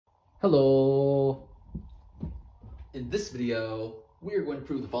Hello! In this video, we are going to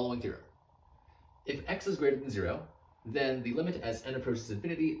prove the following theorem. If x is greater than 0, then the limit as n approaches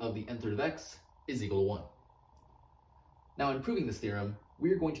infinity of the n-third of x is equal to 1. Now in proving this theorem,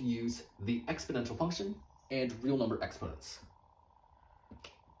 we are going to use the exponential function and real number exponents.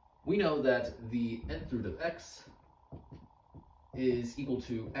 We know that the n-third of x is equal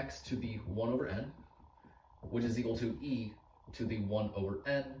to x to the 1 over n, which is equal to e to the 1 over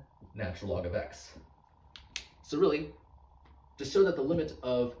n natural log of x. So really, to show that the limit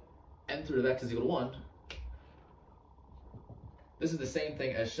of n-third of x is equal to 1, this is the same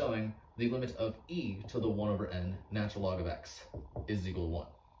thing as showing the limit of e to the 1 over n natural log of x is equal to 1.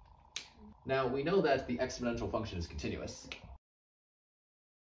 Now we know that the exponential function is continuous.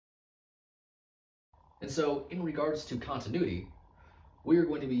 And so in regards to continuity, we are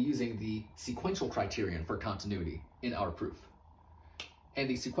going to be using the sequential criterion for continuity in our proof. And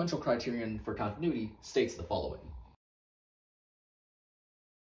the sequential criterion for continuity states the following.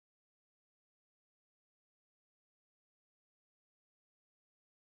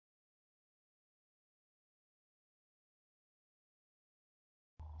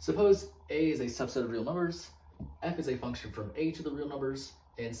 Suppose A is a subset of real numbers, f is a function from A to the real numbers,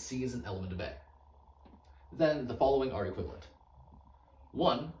 and C is an element of A. Then the following are equivalent.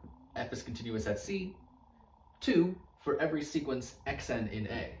 1, f is continuous at C. 2, for every sequence xn in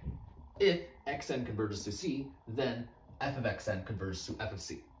A. If xn converges to C, then f of xn converges to f of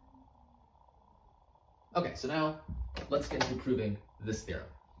C. Okay, so now let's get into proving this theorem.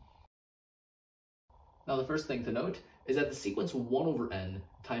 Now the first thing to note is that the sequence 1 over n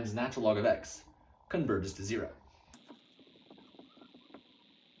times natural log of x converges to 0.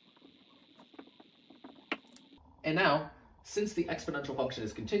 And now, since the exponential function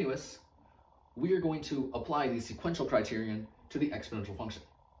is continuous, we are going to apply the sequential criterion to the exponential function.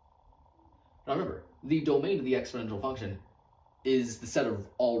 Now remember, the domain of the exponential function is the set of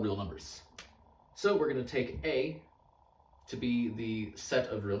all real numbers. So we're going to take A to be the set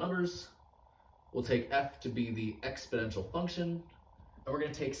of real numbers, we'll take f to be the exponential function, and we're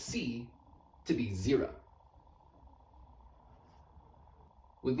going to take C to be 0.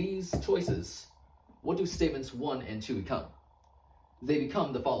 With these choices, what do statements 1 and 2 become? They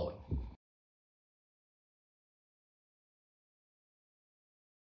become the following.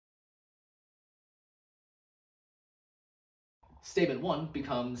 Statement 1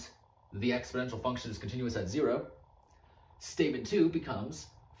 becomes the exponential function is continuous at 0. Statement 2 becomes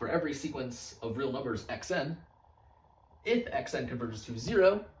for every sequence of real numbers xn, if xn converges to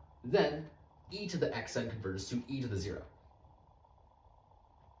 0, then e to the xn converges to e to the 0.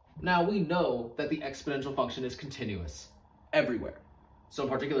 Now we know that the exponential function is continuous everywhere. So in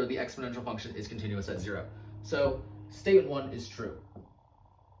particular, the exponential function is continuous at 0. So statement 1 is true.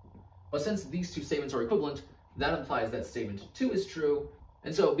 But since these two statements are equivalent, that implies that statement 2 is true.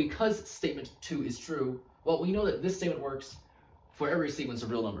 And so because statement 2 is true, well, we know that this statement works for every sequence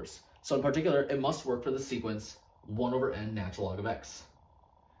of real numbers. So in particular, it must work for the sequence 1 over n natural log of x.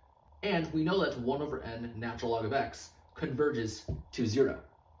 And we know that 1 over n natural log of x converges to 0.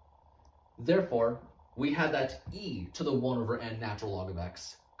 Therefore, we have that e to the 1 over n natural log of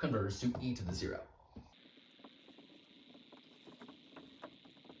x converges to e to the 0.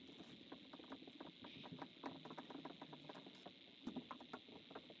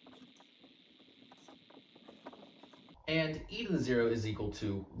 And e to the 0 is equal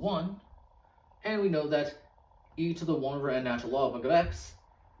to 1, and we know that e to the 1 over n natural log of x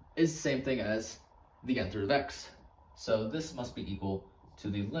is the same thing as the n-third of x. So this must be equal to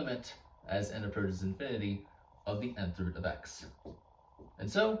the limit as n approaches infinity of the n-third of x. And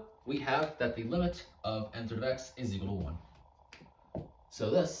so we have that the limit of n-third of x is equal to 1. So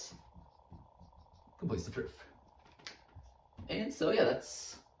this completes the proof. And so yeah,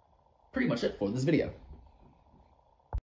 that's pretty much it for this video.